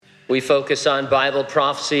We focus on Bible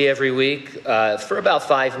prophecy every week for about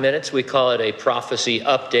 5 minutes. We call it a prophecy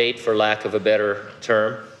update, for lack of a better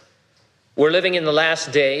term. We're living in the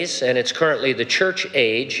last days, and it's currently the church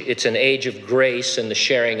age. It's an age of grace and the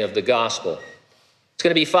sharing of the gospel. It's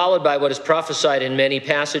going to be followed by what is prophesied in many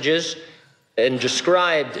passages and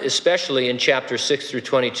described especially in chapter 6 through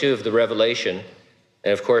 22 of the Revelation.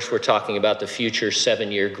 And of course, we're talking about the future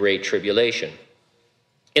 7-year Great Tribulation.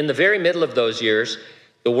 In the very middle of those years,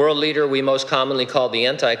 the world leader we most commonly call the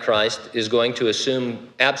Antichrist is going to assume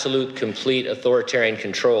absolute, complete authoritarian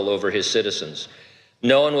control over his citizens.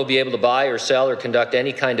 No one will be able to buy or sell or conduct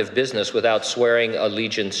any kind of business without swearing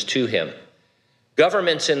allegiance to him.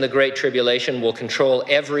 Governments in the Great Tribulation will control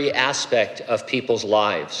every aspect of people's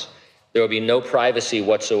lives. There will be no privacy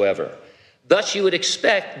whatsoever. Thus, you would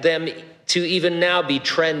expect them to even now be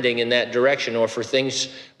trending in that direction, or for things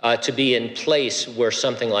to be in place where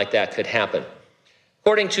something like that could happen.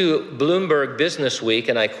 According to Bloomberg Businessweek,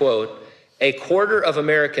 and I quote, "A quarter of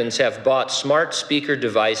Americans have bought smart speaker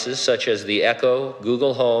devices such as the Echo,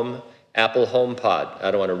 Google Home, Apple HomePod." I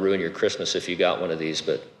don't want to ruin your Christmas if you got one of these,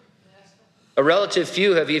 but a relative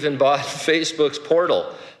few have even bought Facebook's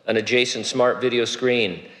Portal, an adjacent smart video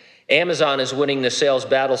screen. Amazon is winning the sales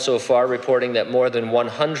battle so far, reporting that more than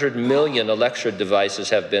 100 million Alexa devices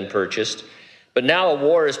have been purchased. But now a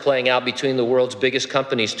war is playing out between the world's biggest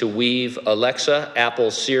companies to weave Alexa,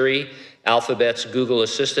 Apple's Siri, Alphabet's Google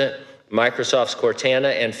Assistant, Microsoft's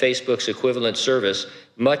Cortana, and Facebook's equivalent service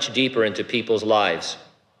much deeper into people's lives.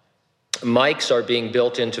 Mics are being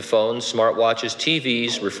built into phones, smartwatches,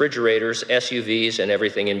 TVs, refrigerators, SUVs, and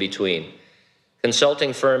everything in between.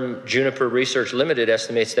 Consulting firm Juniper Research Limited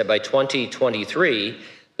estimates that by 2023,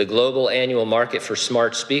 the global annual market for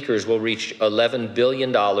smart speakers will reach $11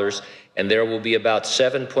 billion, and there will be about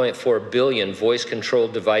 7.4 billion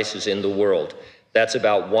voice-controlled devices in the world. That's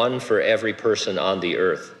about one for every person on the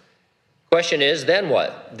earth. Question is, then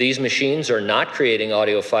what? These machines are not creating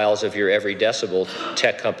audio files of your every decibel.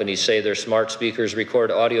 Tech companies say their smart speakers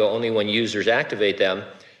record audio only when users activate them,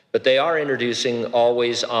 but they are introducing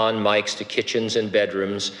always-on mics to kitchens and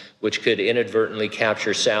bedrooms, which could inadvertently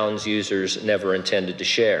capture sounds users never intended to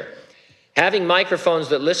share. Having microphones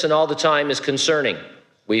that listen all the time is concerning.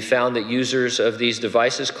 We found that users of these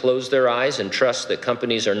devices close their eyes and trust that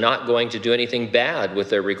companies are not going to do anything bad with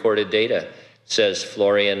their recorded data, says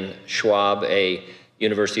Florian Schwab, a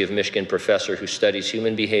University of Michigan professor who studies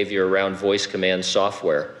human behavior around voice command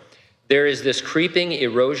software. There is this creeping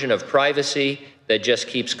erosion of privacy that just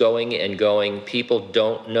keeps going and going. People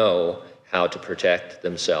don't know how to protect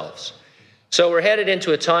themselves. So we're headed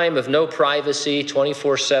into a time of no privacy,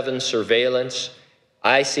 24/7 surveillance.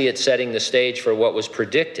 I see it setting the stage for what was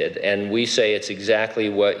predicted, and we say it's exactly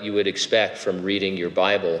what you would expect from reading your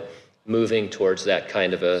Bible, moving towards that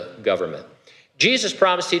kind of a government. Jesus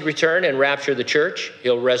promised he'd return and rapture the church.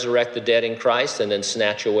 He'll resurrect the dead in Christ and then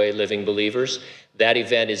snatch away living believers. That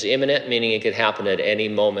event is imminent, meaning it could happen at any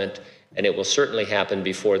moment, and it will certainly happen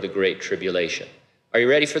before the Great Tribulation. Are you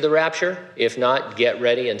ready for the rapture? If not, get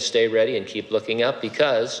ready and stay ready and keep looking up,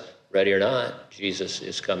 because, ready or not, Jesus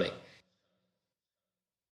is coming.